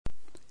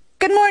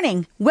Good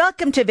morning.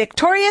 Welcome to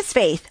Victorious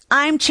Faith.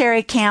 I'm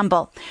Cherry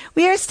Campbell.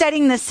 We are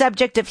studying the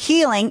subject of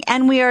healing,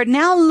 and we are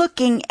now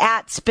looking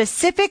at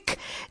specific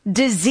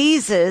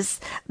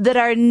diseases that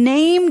are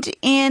named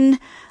in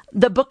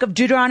the book of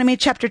Deuteronomy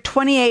chapter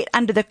 28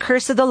 under the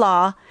curse of the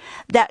law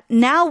that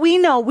now we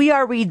know we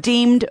are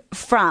redeemed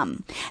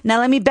from. Now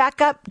let me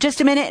back up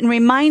just a minute and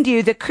remind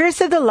you the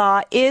curse of the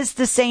law is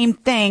the same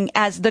thing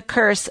as the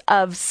curse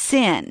of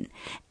sin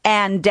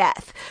and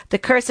death. The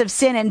curse of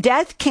sin and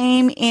death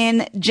came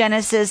in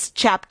Genesis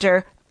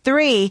chapter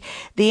 3.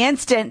 The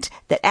instant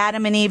that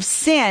Adam and Eve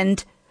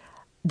sinned,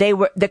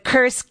 the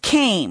curse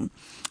came.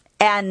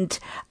 And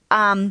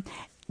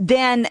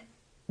then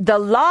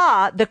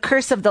the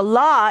curse of the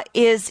law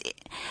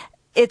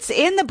it's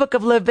in the book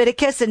of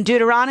Leviticus and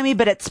Deuteronomy,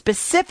 but it's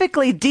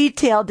specifically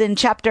detailed in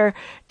chapter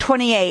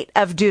 28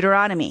 of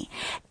Deuteronomy.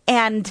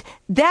 And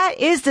that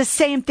is the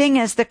same thing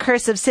as the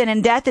curse of sin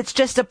and death. It's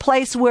just a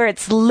place where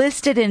it's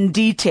listed in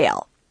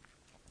detail.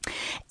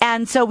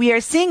 And so we are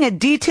seeing a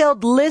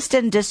detailed list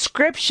and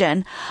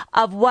description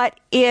of what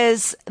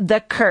is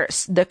the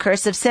curse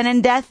of sin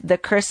and death, the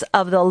curse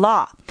of the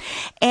law.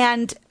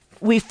 And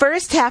we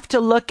first have to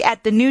look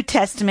at the New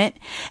Testament.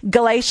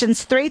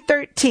 Galatians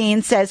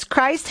 3:13 says,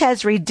 Christ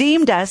has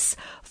redeemed us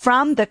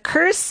from the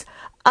curse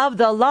of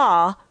the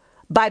law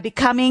by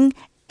becoming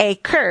a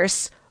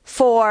curse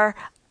for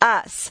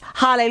us.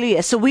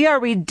 Hallelujah. So we are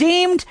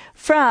redeemed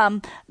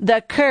from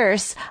the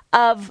curse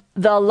of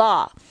the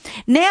law.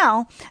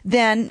 Now,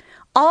 then,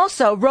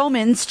 also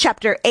Romans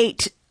chapter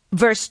 8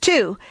 Verse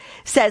 2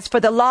 says, for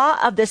the law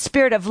of the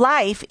Spirit of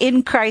life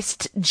in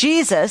Christ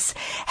Jesus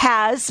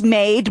has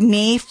made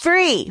me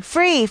free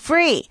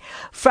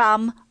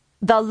from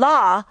the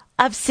law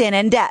of sin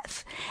and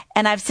death.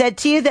 And I've said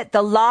to you that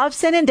the law of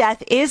sin and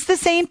death is the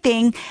same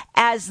thing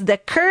as the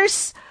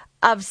curse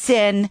of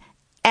sin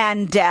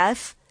and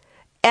death,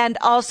 and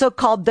also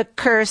called the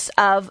curse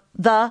of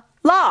the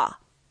law.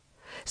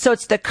 So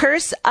it's the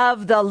curse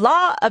of the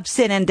law of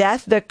sin and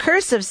death, the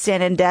curse of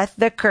sin and death,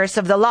 the curse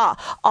of the law.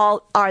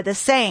 All are the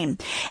same.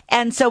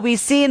 And so we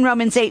see in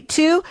Romans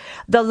 8:2,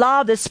 the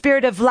law of the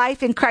Spirit of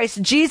life in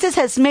Christ Jesus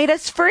has made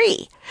us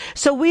free.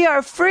 So we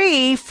are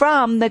free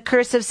from the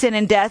curse of sin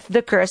and death,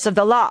 the curse of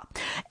the law.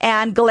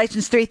 And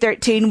Galatians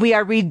 3:13, we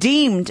are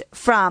redeemed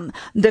from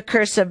the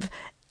curse of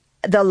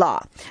the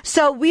law.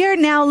 So we are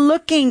now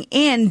looking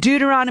in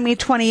Deuteronomy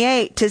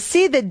 28 to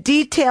see the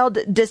detailed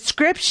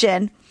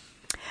description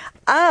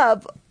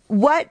of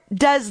what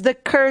does the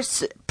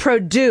curse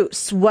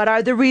produce? What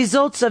are the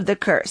results of the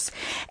curse?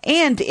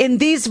 And in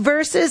these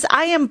verses,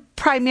 I am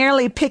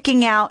primarily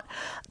picking out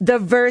the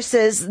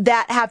verses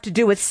that have to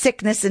do with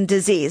sickness and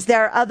disease.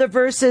 There are other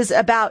verses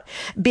about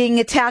being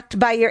attacked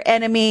by your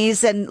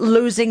enemies and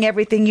losing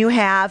everything you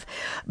have,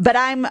 but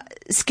I'm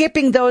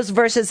skipping those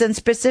verses and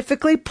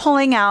specifically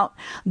pulling out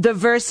the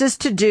verses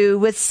to do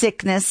with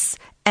sickness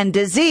and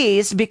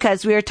disease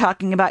because we are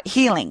talking about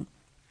healing.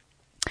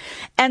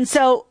 And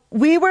so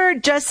we were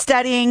just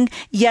studying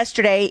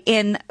yesterday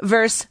in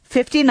verse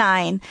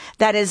 59,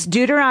 that is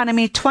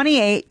Deuteronomy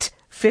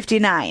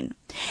 28:59.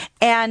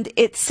 And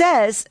it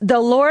says, the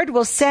Lord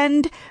will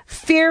send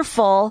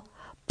fearful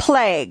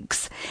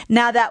plagues.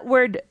 Now that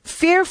word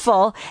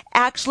fearful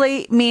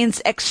actually means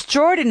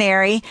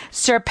extraordinary,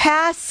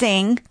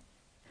 surpassing,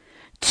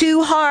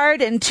 too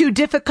hard and too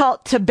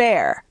difficult to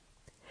bear.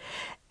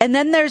 And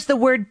then there's the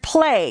word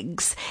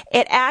plagues.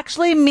 It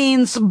actually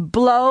means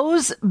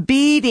blows,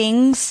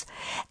 beatings,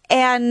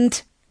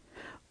 and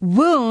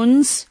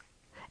wounds,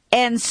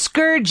 and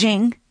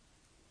scourging,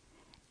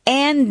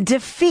 and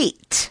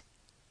defeat.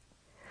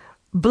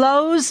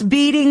 Blows,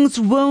 beatings,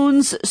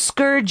 wounds,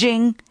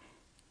 scourging,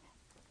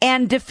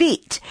 and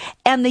defeat.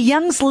 And the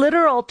Young's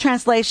literal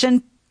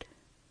translation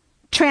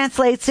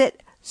translates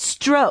it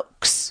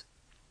strokes.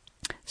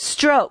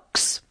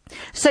 Strokes.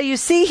 So you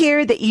see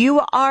here that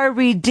you are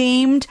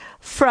redeemed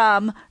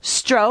from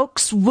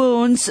strokes,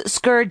 wounds,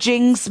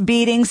 scourgings,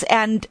 beatings,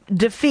 and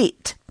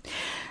defeat.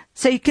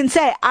 So you can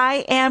say,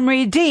 I am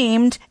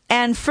redeemed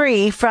and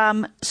free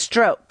from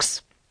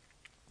strokes.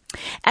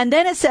 And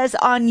then it says,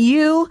 on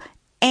you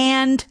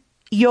and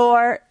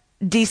your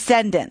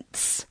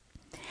descendants.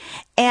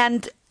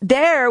 And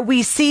there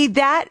we see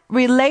that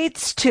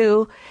relates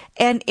to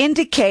and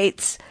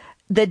indicates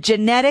the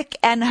genetic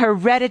and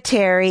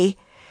hereditary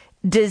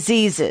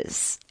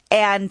diseases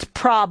and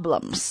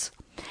problems.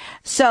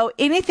 So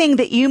anything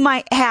that you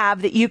might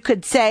have that you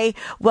could say,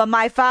 well,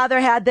 my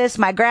father had this,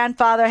 my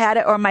grandfather had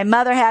it, or my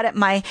mother had it,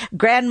 my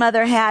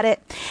grandmother had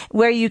it,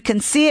 where you can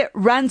see it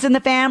runs in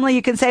the family,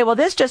 you can say, well,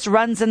 this just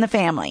runs in the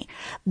family.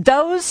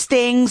 Those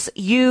things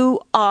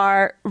you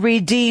are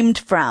redeemed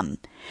from.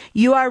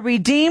 You are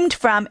redeemed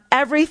from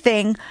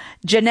everything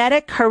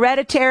genetic,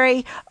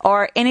 hereditary,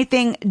 or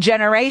anything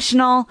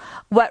generational,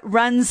 what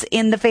runs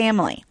in the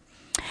family.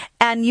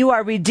 And you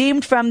are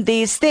redeemed from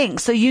these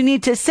things. So you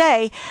need to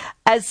say,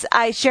 as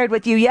I shared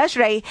with you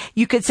yesterday,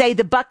 you could say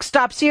the buck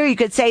stops here. You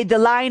could say the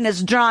line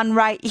is drawn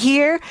right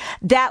here.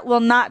 That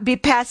will not be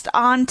passed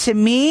on to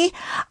me.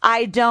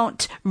 I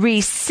don't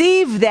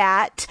receive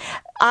that.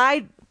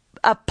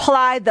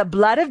 apply the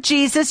blood of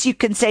Jesus. You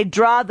can say,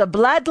 draw the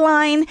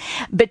bloodline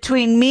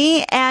between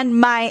me and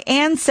my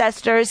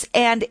ancestors,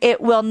 and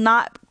it will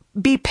not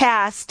be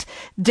passed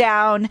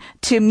down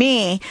to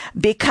me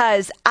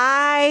because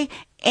I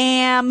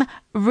am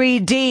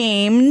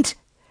redeemed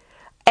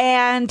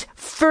and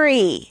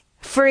free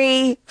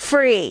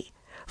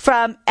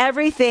from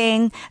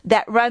everything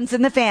that runs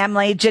in the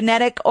family,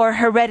 genetic or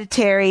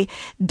hereditary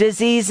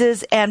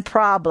diseases and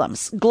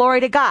problems. Glory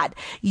to God.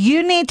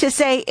 You need to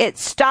say it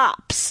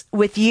stops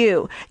with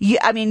you.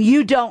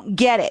 You don't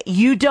get it.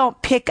 You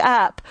don't pick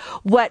up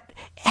what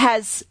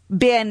has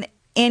been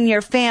in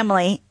your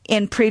family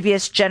in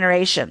previous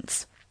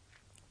generations.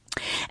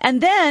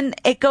 And then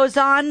it goes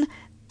on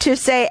to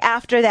say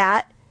after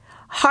that,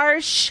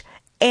 harsh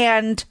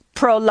and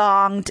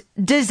prolonged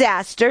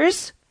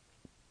disasters.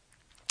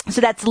 So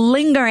that's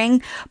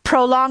lingering,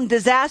 prolonged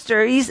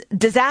disasters.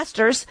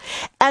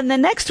 And the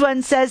next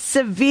one says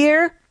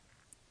severe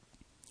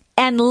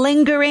and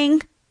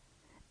lingering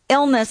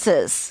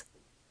illnesses.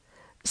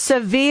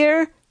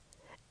 Severe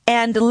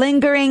and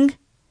lingering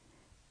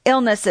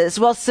illnesses.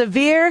 Well,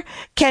 severe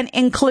can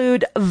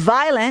include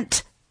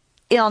violent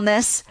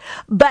illness,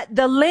 but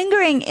the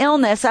lingering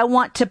illness, I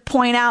want to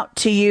point out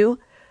to you,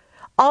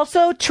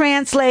 also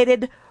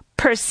translated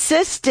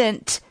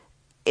persistent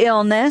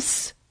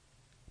illness.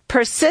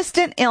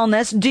 Persistent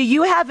illness. Do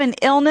you have an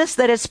illness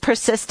that is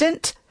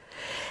persistent?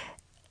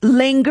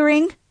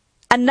 Lingering.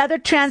 Another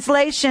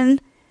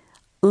translation,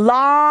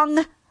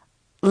 long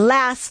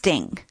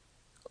lasting.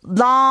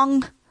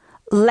 Long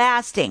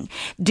lasting.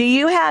 Do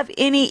you have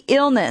any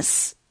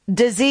illness,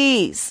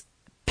 disease,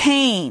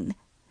 pain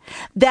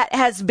that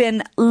has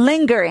been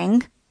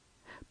lingering,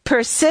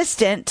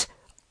 persistent,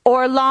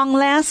 or long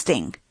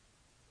lasting?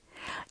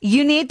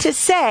 You need to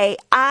say,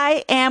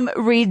 I am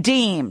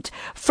redeemed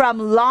from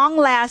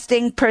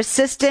long-lasting,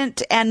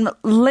 persistent, and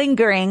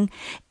lingering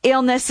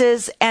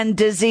illnesses and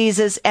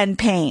diseases and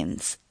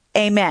pains.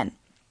 Amen.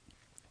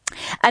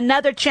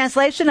 Another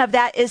translation of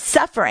that is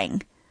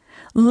suffering.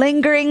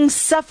 Lingering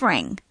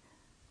suffering.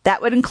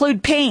 That would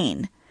include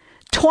pain.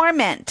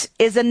 Torment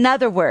is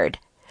another word.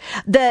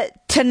 The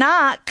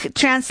Tanakh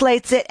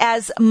translates it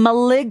as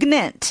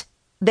malignant.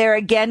 There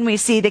again we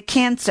see the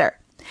cancer.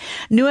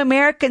 New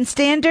American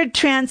Standard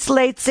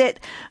translates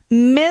it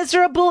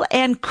miserable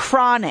and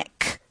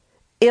chronic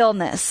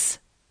illness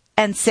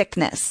and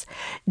sickness.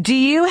 Do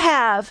you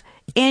have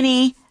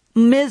any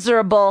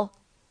miserable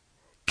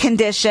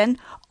condition,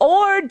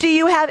 or do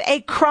you have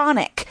a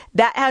chronic?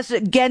 That has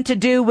again to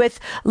do with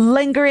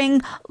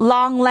lingering,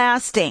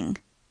 long-lasting,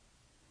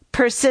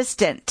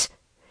 persistent.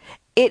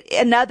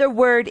 Another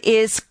word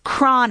is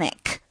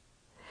chronic.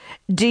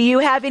 Do you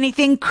have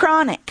anything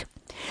chronic?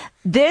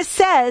 This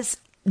says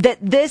that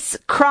this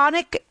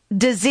chronic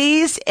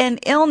disease and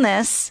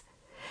illness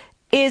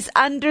is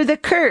under the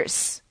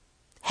curse.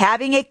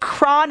 Having a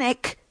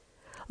chronic,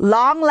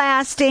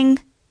 long-lasting,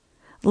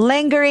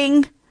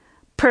 lingering,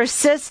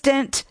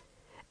 persistent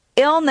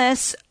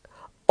illness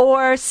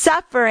or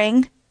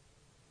suffering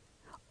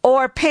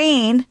or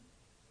pain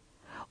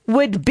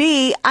would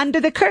be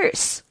under the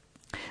curse.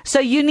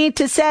 So you need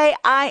to say,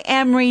 I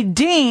am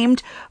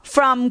redeemed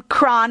from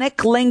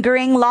chronic,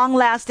 lingering,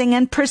 long-lasting,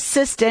 and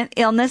persistent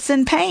illness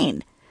and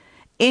pain.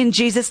 In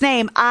Jesus'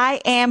 name, I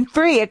am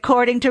free,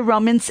 according to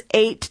Romans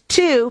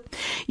 8:2.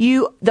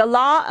 The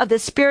law of the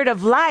Spirit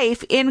of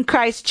life in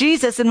Christ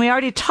Jesus, and we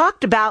already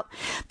talked about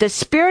the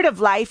Spirit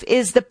of life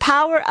is the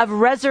power of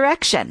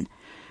resurrection.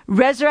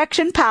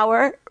 Resurrection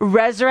power,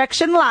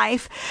 resurrection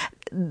life,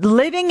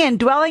 living and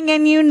dwelling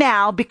in you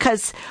now,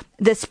 because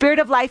the Spirit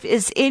of life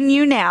is in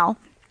you now.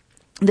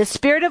 The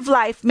Spirit of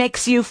life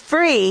makes you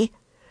free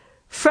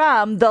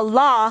from the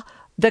law,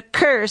 the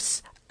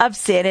curse of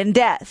sin and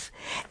death.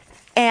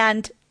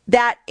 And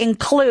that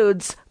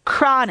includes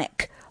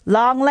chronic,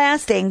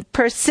 long-lasting,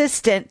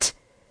 persistent,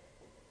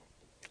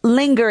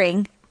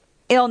 lingering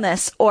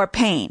illness or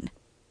pain.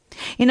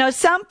 You know,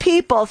 some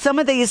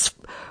of these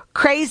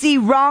crazy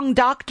wrong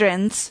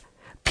doctrines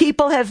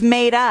people have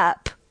made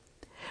up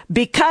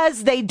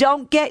because they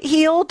don't get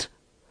healed.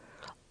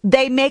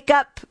 They make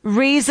up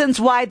reasons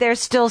why they're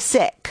still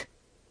sick.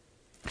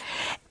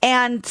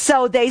 And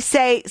so they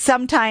say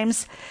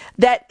sometimes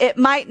that it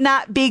might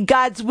not be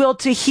God's will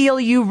to heal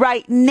you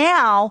right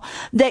now,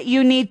 that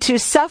you need to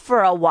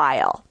suffer a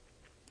while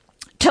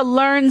to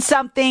learn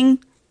something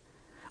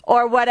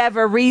or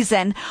whatever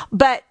reason,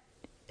 but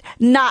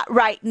not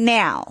right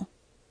now.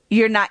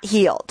 You're not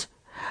healed.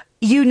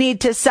 You need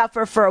to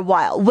suffer for a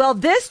while. Well,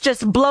 this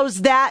just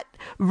blows that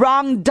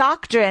wrong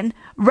doctrine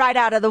right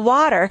out of the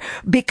water,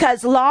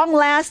 because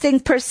long-lasting,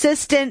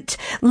 persistent,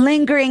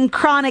 lingering,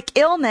 chronic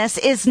illness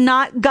is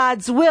not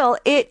God's will.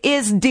 It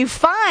is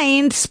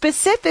defined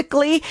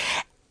specifically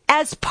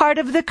as part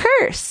of the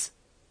curse.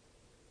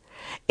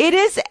 It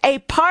is a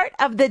part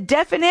of the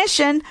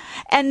definition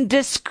and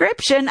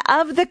description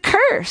of the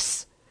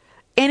curse.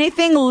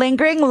 Anything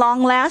lingering,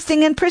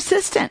 long-lasting, and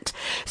persistent.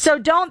 So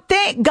don't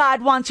think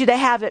God wants you to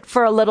have it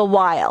for a little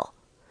while,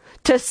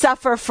 to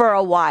suffer for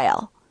a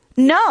while.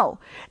 No,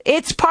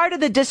 it's part of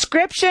the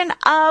description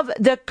of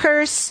the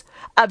curse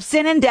of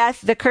sin and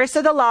death, the curse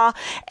of the law,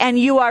 and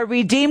you are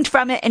redeemed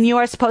from it, and you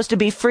are supposed to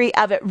be free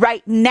of it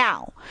right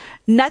now.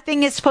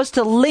 Nothing is supposed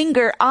to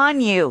linger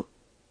on you.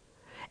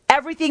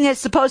 Everything is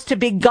supposed to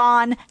be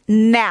gone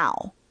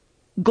now.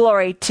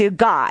 Glory to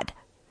God.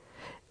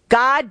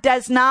 God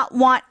does not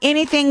want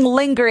anything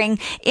lingering,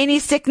 any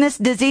sickness,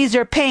 disease,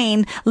 or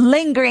pain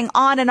lingering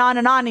on and on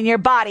and on in your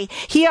body.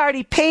 He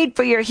already paid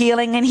for your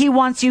healing, and he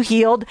wants you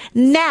healed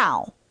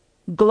now.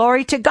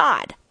 Glory to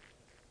God.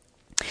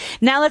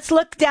 Now let's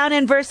look down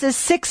in verses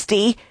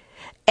 60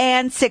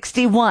 and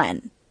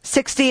 61.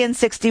 60 and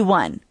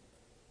 61.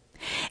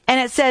 And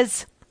it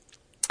says,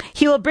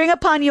 he will bring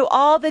upon you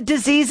all the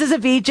diseases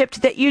of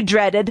Egypt that you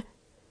dreaded.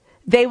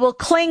 They will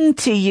cling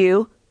to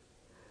you.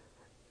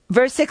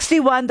 Verse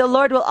 61, the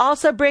Lord will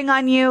also bring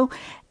on you.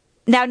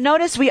 Now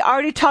notice we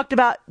already talked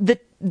about the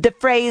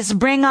phrase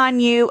bring on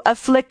you,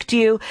 afflict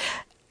you.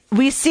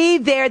 We see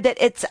there that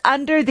it's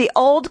under the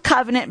old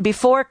covenant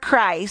before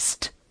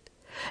Christ.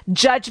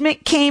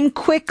 Judgment came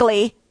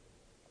quickly.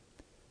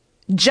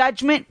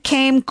 Judgment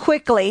came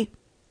quickly.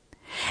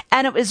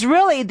 And it was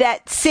really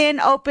that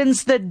sin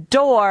opens the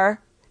door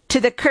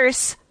to the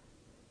curse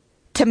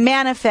to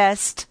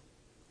manifest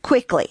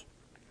quickly.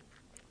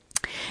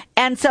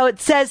 And so it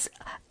says,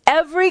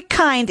 every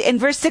kind, in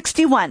verse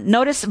 61,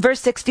 notice verse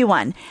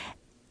 61,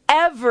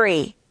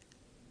 every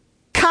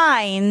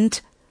kind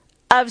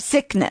of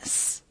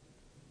sickness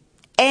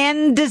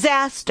and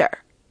disaster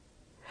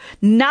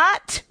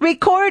not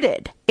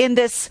recorded in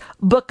this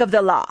book of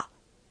the law,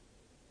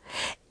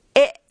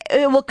 it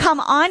will come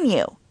on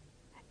you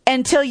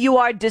until you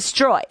are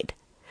destroyed.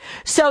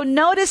 So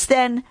notice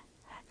then,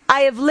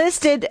 I have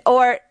listed,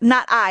 or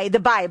not I, the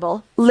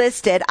Bible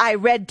listed, I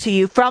read to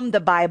you from the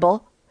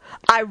Bible.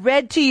 I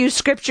read to you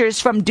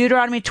scriptures from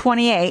Deuteronomy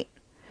 28,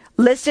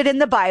 listed in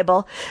the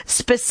Bible,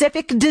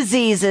 specific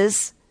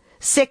diseases,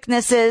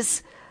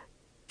 sicknesses,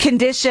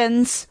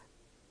 conditions,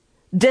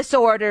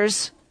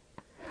 disorders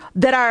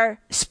that are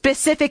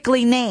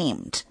specifically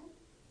named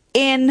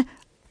in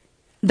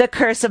the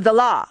curse of the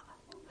law.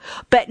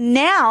 But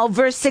now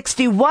verse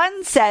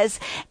 61 says,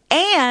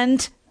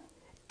 and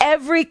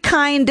every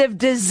kind of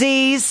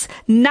disease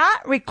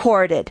not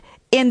recorded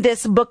in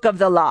this book of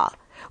the law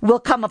will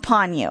come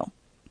upon you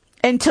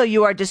until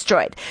you are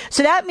destroyed.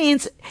 So that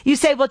means you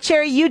say, well,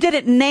 Cherry, you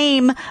didn't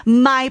name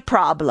my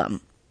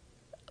problem.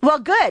 Well,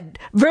 good.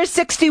 Verse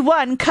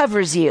 61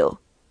 covers you.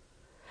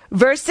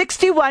 Verse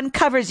 61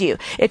 covers you.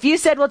 If you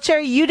said, well,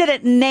 Cherry, you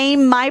didn't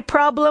name my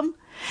problem,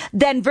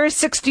 then verse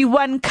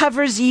 61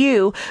 covers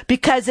you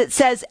because it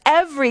says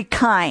every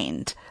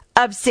kind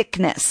of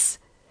sickness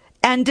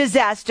and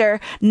disaster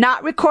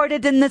not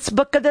recorded in this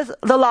book of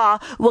the law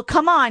will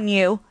come on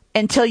you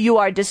until you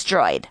are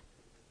destroyed.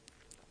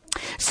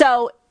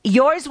 So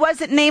yours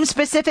wasn't named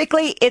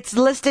specifically. It's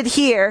listed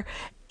here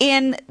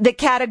in the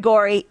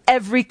category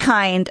every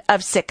kind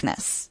of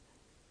sickness.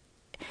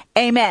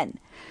 Amen.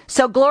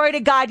 So glory to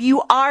God,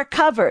 you are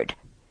covered.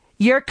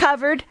 You're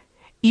covered.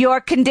 Your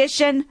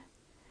condition,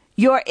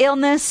 your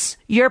illness,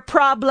 your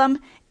problem,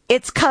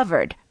 it's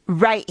covered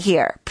right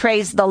here.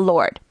 Praise the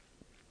Lord.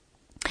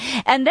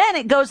 And then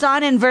it goes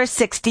on in verse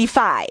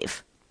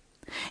 65.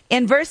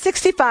 In verse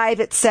 65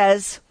 it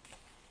says,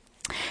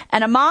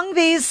 and among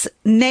these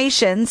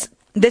nations,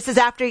 this is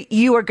after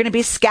you are going to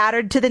be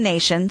scattered to the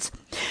nations,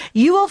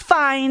 you will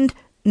find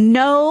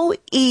no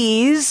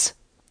ease.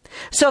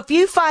 So if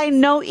you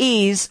find no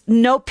ease,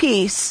 no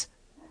peace,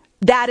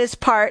 that is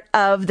part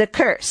of the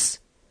curse.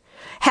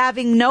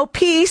 Having no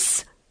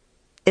peace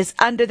is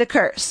under the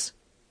curse.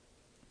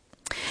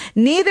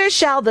 Neither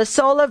shall the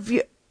sole of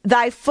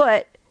thy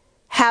foot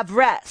have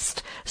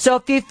rest. So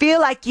if you feel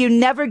like you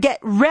never get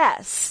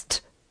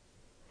rest,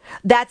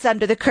 that's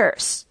under the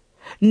curse.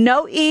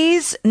 No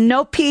ease,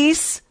 no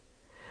peace,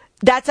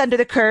 that's under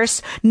the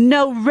curse.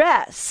 No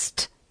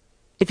rest.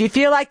 If you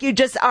feel like you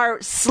just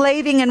are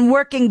slaving and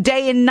working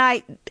day and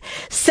night,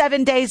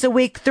 7 days a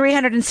week,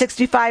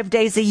 365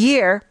 days a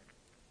year,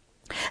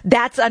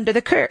 that's under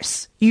the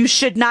curse. You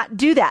should not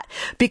do that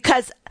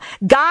because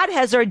God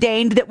has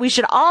ordained that we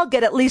should all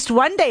get at least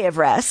 1 day of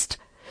rest.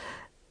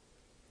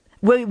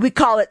 We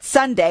call it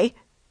Sunday.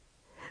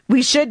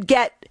 We should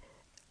get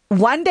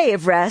 1 day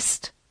of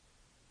rest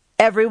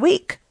every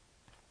week.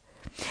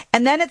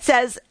 And then it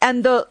says,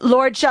 and the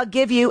Lord shall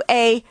give you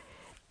a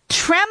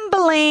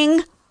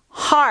trembling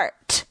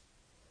heart.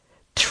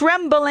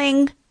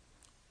 Trembling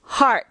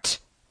heart.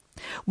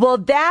 Well,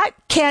 that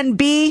can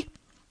be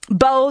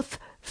both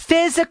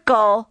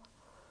physical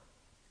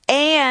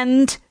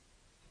and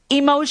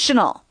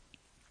emotional.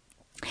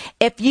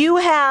 If you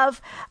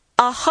have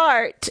a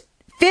heart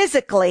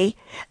physically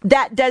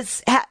that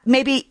does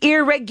maybe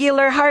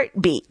irregular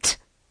heartbeat,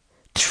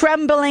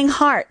 trembling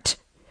heart,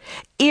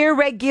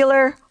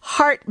 irregular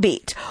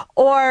heartbeat,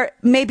 or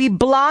maybe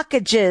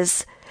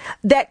blockages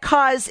that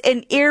cause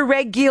an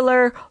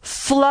irregular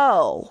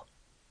flow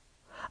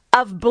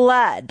of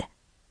blood,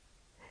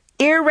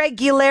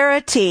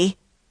 irregularity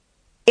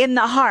in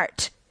the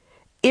heart,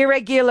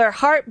 irregular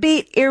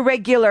heartbeat,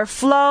 irregular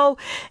flow,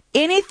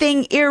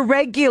 anything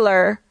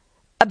irregular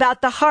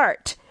about the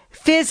heart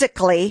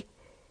physically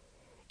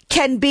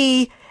can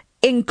be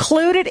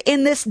included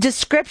in this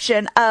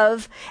description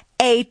of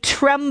a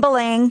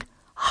trembling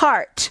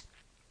heart.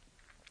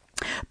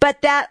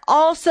 But that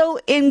also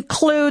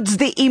includes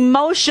the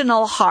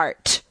emotional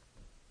heart.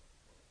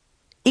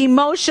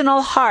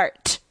 Emotional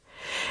heart,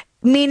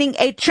 meaning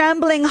a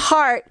trembling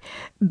heart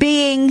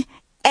being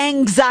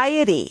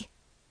anxiety.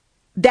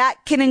 That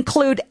can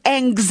include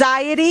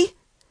anxiety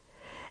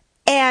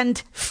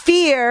and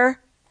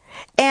fear,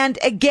 and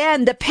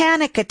again, the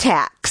panic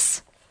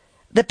attacks.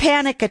 The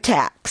panic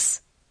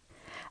attacks.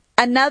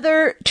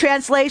 Another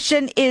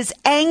translation is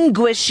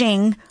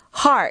anguishing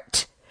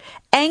heart.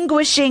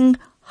 Anguishing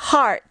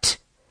heart.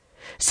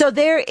 So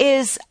there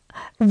is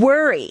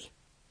worry.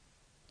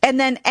 And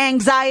then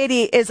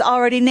anxiety is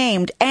already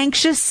named.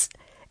 Anxious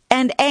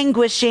and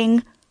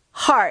anguishing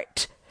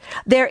heart.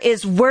 There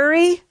is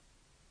worry.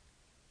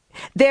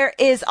 There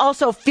is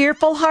also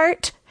fearful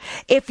heart.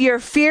 If you're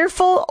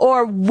fearful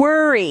or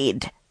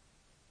worried,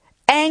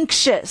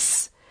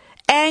 anxious,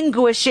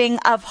 anguishing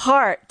of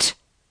heart,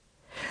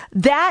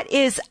 that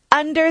is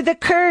under the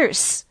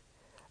curse.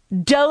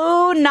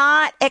 Do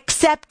not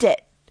accept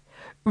it.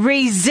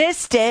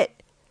 Resist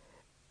it.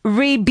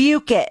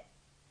 Rebuke it.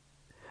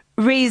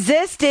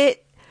 Resist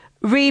it.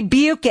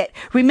 Rebuke it.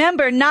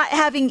 Remember, not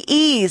having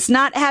ease,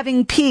 not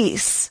having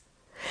peace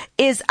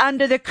is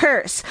under the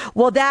curse.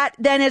 Well, that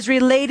then is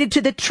related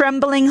to the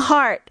trembling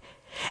heart.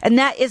 And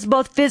that is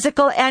both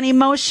physical and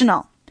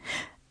emotional.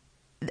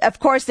 Of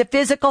course, the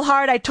physical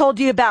heart, I told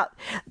you about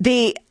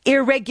the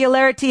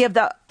irregularity of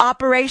the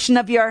operation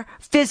of your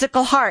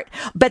physical heart.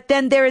 But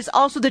then there is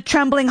also the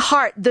trembling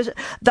heart,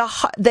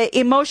 the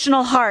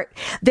emotional heart.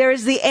 There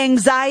is the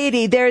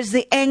anxiety. There is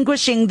the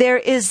anguishing. There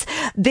is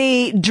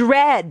the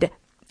dread,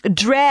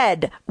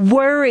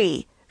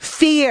 worry,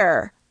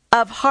 fear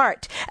of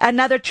heart.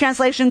 Another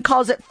translation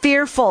calls it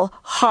fearful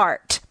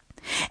heart.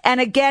 And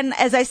again,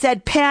 as I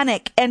said,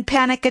 panic and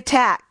panic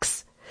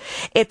attacks.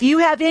 If you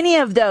have any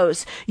of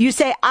those, you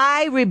say,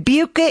 I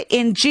rebuke it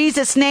in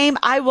Jesus' name.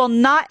 I will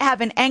not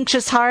have an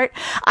anxious heart.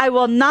 I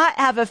will not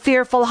have a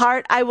fearful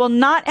heart. I will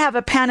not have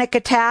a panic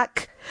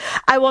attack.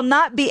 I will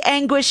not be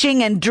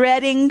anguishing and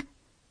dreading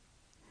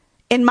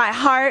in my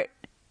heart.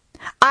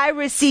 I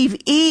receive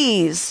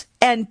ease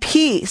and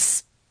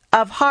peace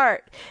of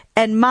heart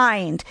and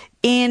mind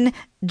in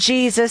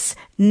Jesus'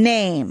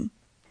 name.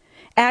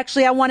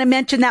 Actually, I want to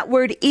mention that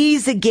word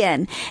ease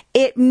again.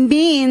 It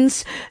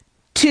means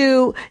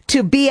to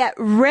be at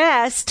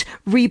rest,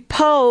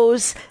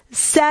 repose,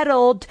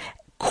 settled,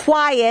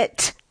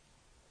 quiet,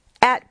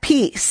 at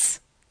peace.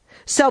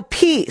 So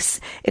peace.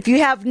 If you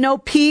have no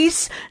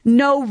peace,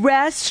 no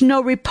rest,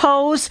 no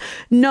repose,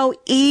 no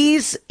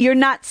ease, you're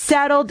not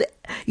settled,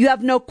 you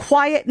have no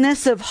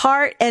quietness of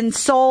heart and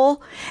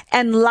soul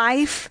and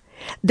life,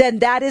 then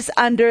that is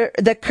under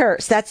the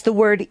curse. That's the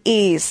word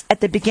ease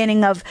at the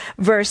beginning of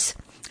verse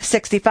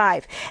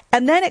 65.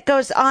 And then it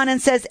goes on and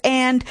says,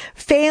 and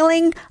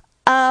failing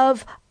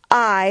of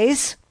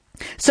eyes.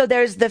 So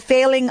there's the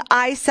failing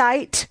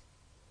eyesight,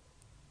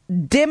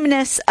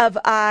 dimness of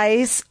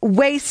eyes,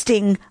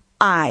 wasting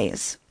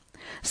eyes.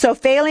 So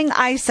failing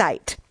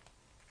eyesight.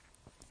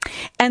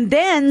 And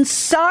then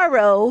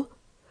sorrow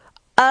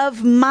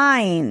of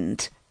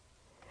mind.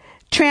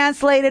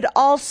 Translated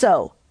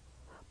also,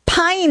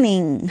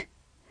 pining.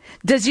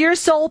 Does your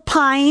soul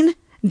pine?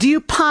 Do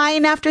you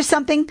pine after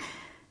something?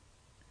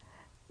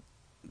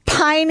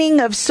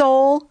 Pining of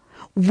soul,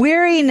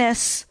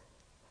 weariness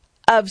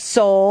of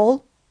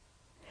soul,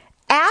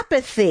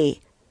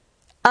 apathy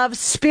of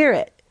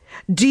spirit.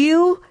 Do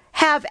you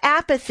have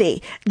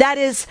apathy? That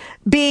is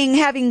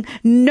having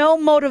no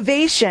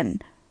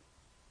motivation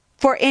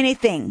for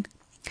anything.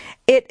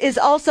 It is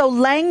also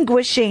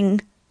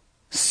languishing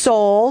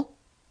soul.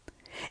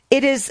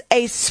 It is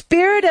a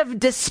spirit of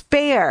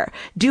despair.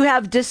 Do you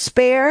have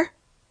despair?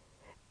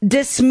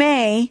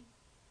 Dismay,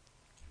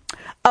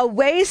 a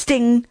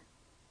wasting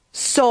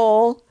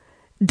soul,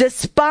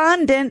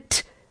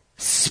 despondent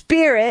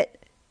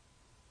spirit,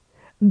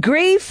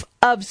 grief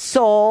of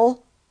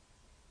soul,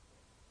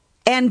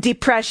 and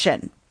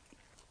depression.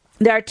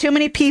 There are too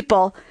many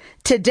people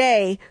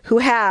today who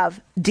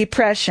have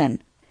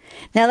depression.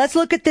 Now let's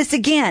look at this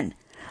again.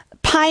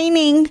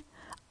 Pining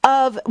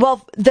of,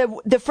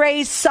 the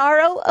phrase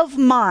sorrow of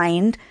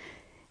mind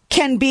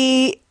can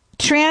be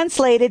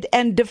translated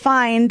and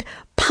defined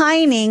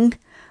pining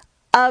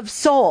of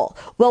soul.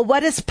 Well,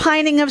 what is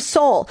pining of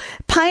soul?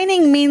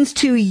 Pining means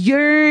to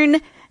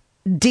yearn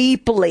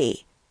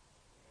deeply.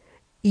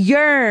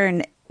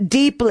 Yearn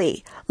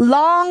deeply.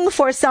 Long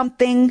for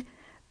something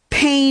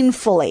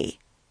painfully.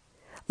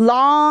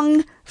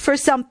 Long for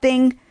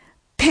something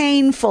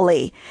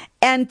painfully.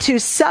 And to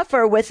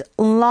suffer with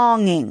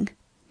longing.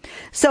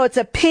 So it's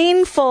a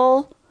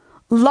painful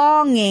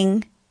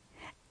longing,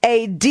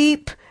 a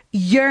deep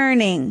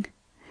yearning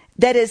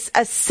that is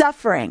a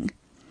suffering.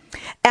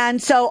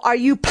 And so are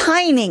you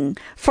pining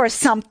for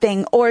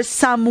something or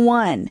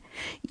someone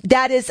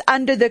that is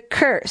under the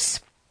curse?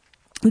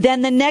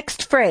 Then the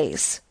next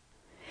phrase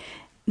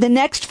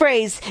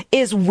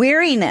is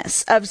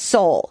weariness of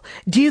soul.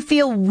 Do you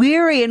feel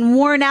weary and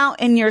worn out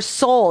in your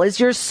soul? Is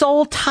your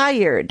soul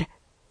tired?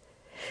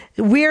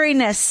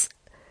 Weariness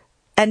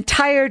and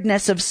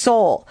tiredness of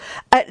soul.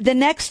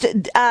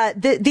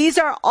 These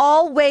are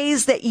all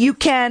ways that you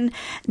can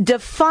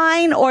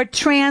define or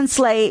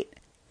translate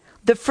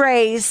the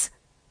phrase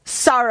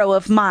sorrow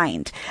of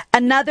mind.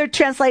 Another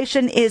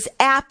translation is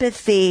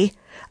apathy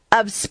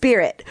of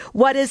spirit.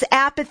 What is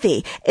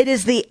apathy? It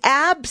is the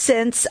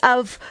absence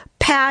of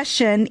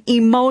passion,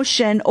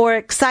 emotion, or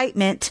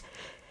excitement.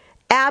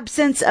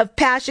 Absence of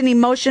passion,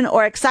 emotion,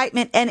 or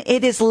excitement, and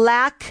it is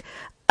lack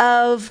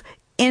of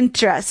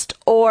interest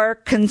or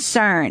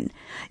concern.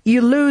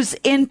 You lose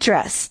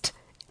interest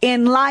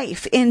in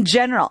life in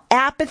general.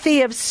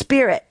 Apathy of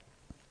spirit.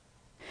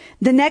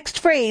 The next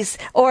phrase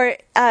or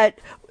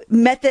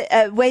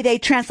way they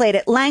translate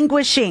it,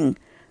 languishing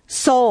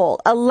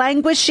soul. A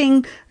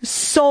languishing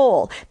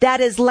soul that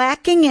is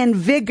lacking in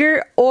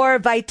vigor or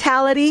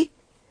vitality.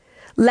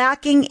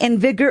 Lacking in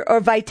vigor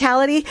or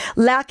vitality.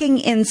 Lacking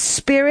in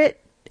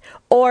spirit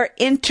or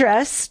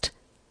interest.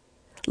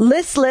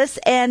 Listless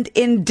and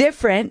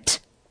indifferent.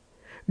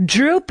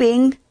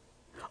 Drooping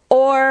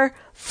or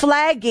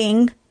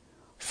flagging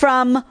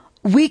from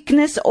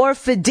weakness or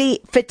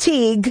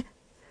fatigue,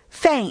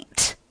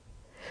 faint.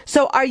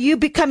 So are you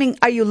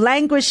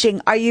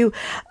languishing? Are you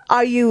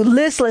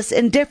listless,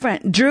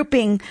 indifferent,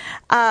 drooping?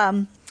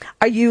 Are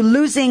you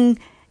losing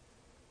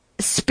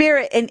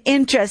spirit and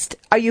interest?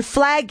 Are you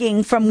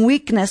flagging from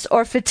weakness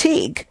or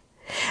fatigue?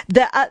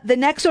 The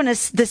next one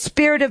is the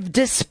spirit of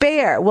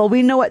despair. Well,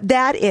 we know what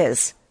that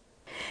is.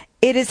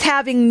 It is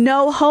having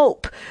no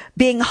hope,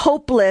 being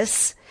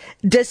hopeless,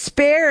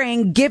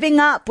 despairing, giving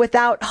up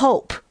without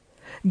hope.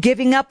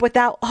 Giving up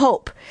without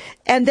hope.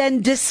 And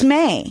then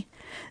dismay.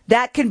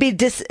 That can be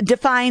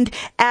defined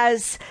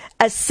as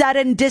a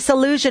sudden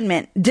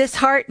disillusionment,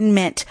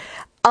 disheartenment,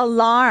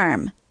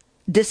 alarm.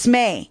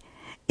 Dismay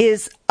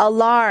is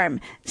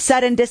alarm,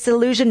 sudden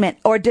disillusionment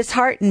or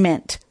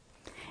disheartenment.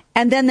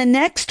 And then the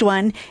next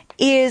one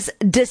is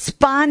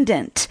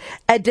despondent,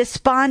 a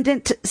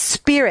despondent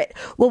spirit.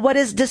 Well, what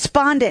is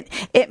despondent?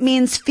 It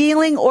means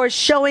feeling or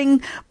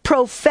showing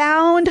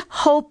profound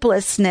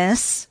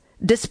hopelessness.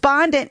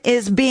 Despondent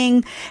is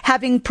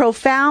having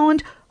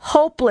profound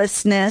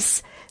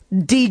hopelessness,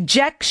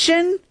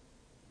 dejection,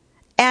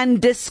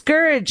 and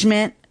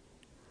discouragement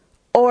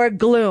or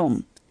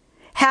gloom.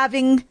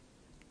 Having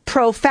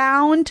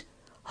profound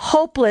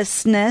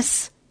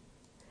hopelessness,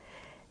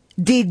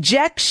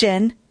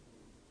 dejection,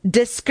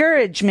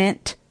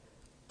 discouragement,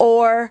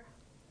 or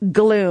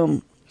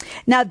gloom.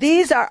 Now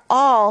these are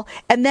all,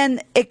 and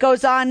then it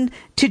goes on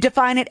to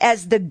define it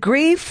as the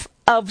grief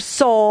of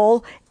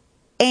soul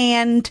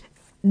and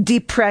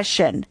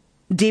depression.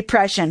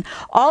 Depression.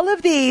 All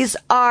of these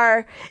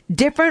are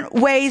different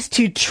ways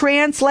to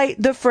translate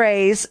the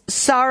phrase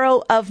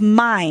sorrow of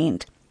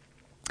mind.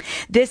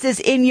 This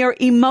is in your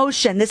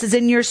emotion. This is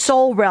in your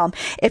soul realm.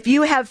 If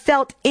you have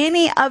felt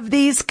any of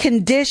these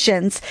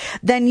conditions,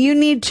 then you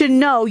need to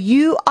know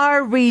you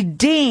are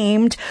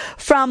redeemed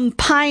from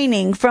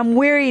pining, from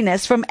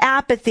weariness, from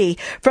apathy,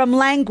 from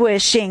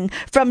languishing,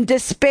 from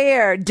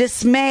despair,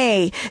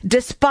 dismay,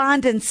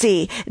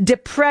 despondency,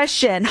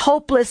 depression,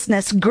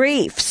 hopelessness,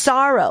 grief,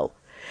 sorrow.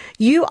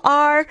 You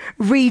are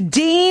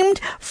redeemed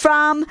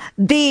from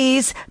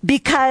these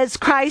because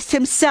Christ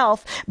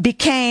himself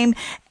became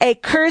a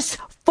curse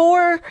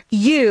for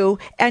you,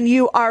 and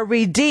you are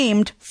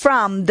redeemed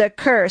from the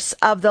curse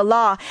of the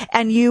law,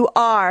 and you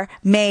are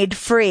made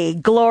free.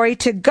 Glory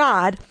to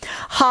God.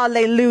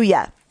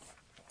 Hallelujah.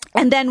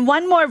 And then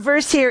one more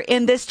verse here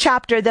in this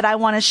chapter that I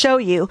want to show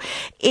you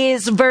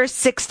is verse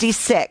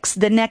 66,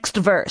 the next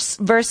verse,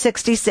 verse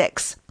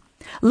 66.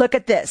 Look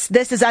at this.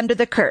 This is under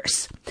the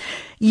curse.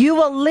 You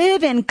will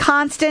live in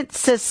constant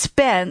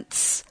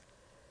suspense,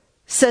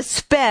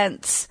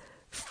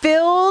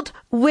 filled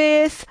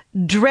with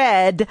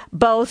dread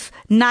both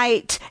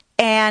night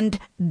and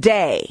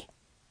day.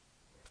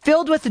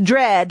 Filled with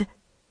dread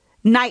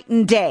night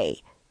and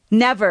day.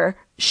 Never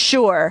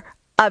sure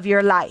of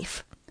your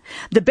life.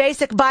 The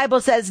basic Bible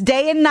says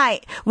day and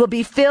night will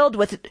be filled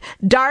with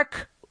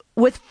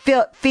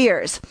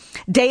fears.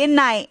 Day and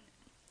night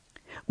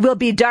will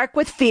be dark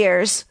with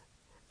fears,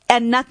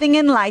 and nothing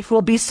in life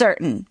will be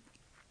certain.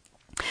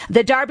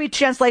 The Darby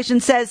translation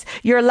says,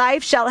 your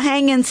life shall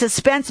hang in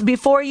suspense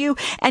before you,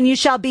 and you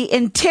shall be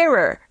in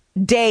terror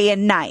day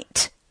and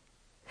night,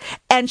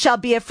 and shall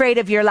be afraid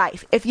of your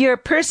life. If you're a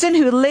person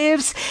who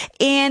lives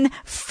in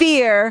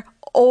fear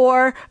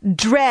or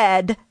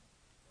dread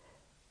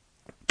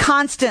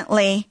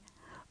constantly,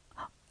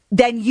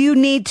 then you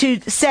need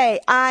to say,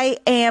 I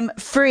am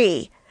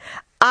free.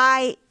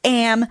 I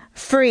am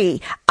free.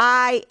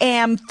 I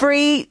am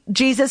free.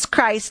 Jesus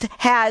Christ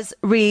has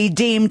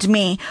redeemed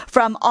me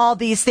from all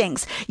these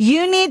things.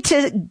 You need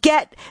to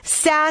get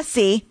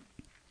sassy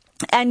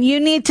And you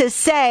need to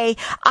say,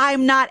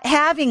 I'm not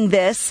having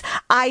this.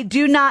 I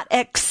do not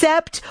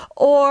accept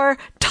or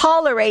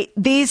tolerate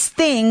these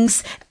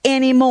things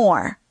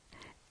anymore.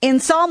 In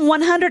Psalm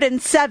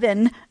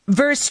 107,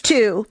 verse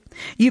 2,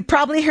 you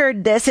probably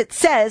heard this. It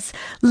says,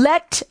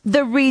 let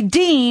the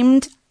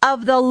redeemed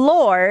of the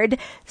Lord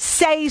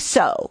say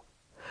so.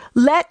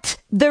 Let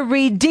the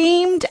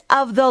redeemed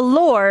of the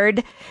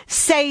Lord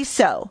say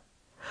so.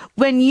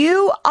 When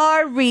you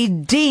are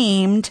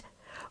redeemed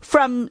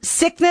from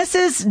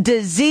sicknesses,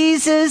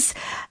 diseases,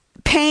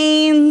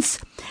 pains,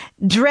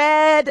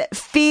 dread,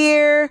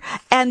 fear,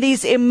 and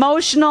these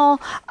emotional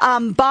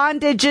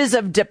bondages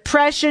of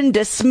depression,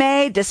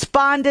 dismay,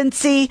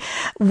 despondency,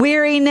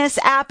 weariness,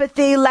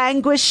 apathy,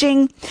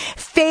 languishing,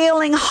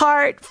 failing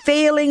heart,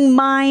 failing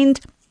mind,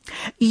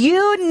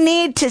 you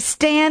need to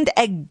stand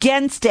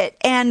against it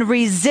and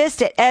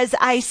resist it. As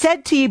I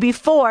said to you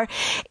before,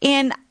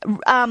 in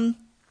 1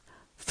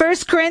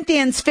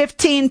 Corinthians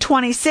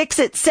 15:26,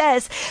 it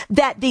says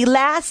that the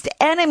last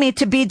enemy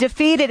to be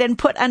defeated and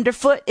put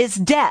underfoot is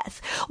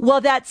death. Well,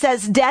 that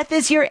says death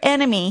is your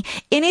enemy.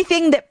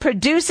 Anything that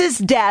produces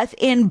death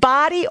in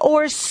body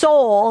or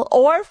soul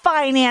or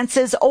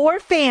finances or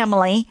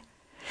family,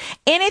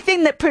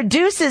 anything that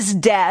produces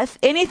death,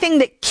 anything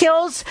that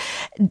kills,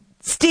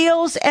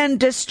 steals, and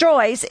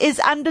destroys is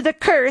under the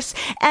curse,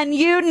 and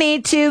you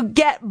need to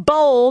get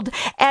bold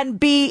and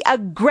be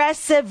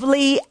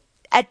aggressively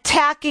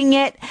attacking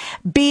it,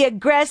 be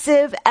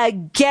aggressive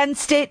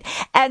against it,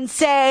 and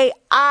say,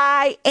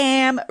 I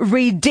am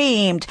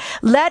redeemed.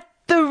 Let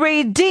the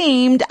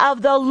redeemed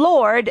of the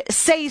Lord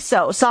say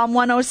so. Psalm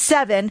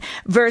 107,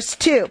 verse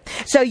 2.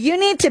 So you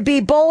need to be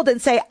bold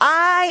and say,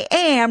 I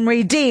am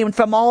redeemed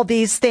from all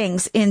these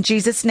things. In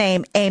Jesus'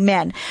 name,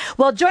 amen.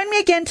 Well, join me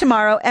again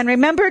tomorrow, and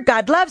remember,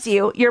 God loves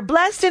you. You're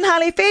blessed and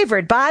highly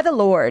favored by the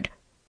Lord.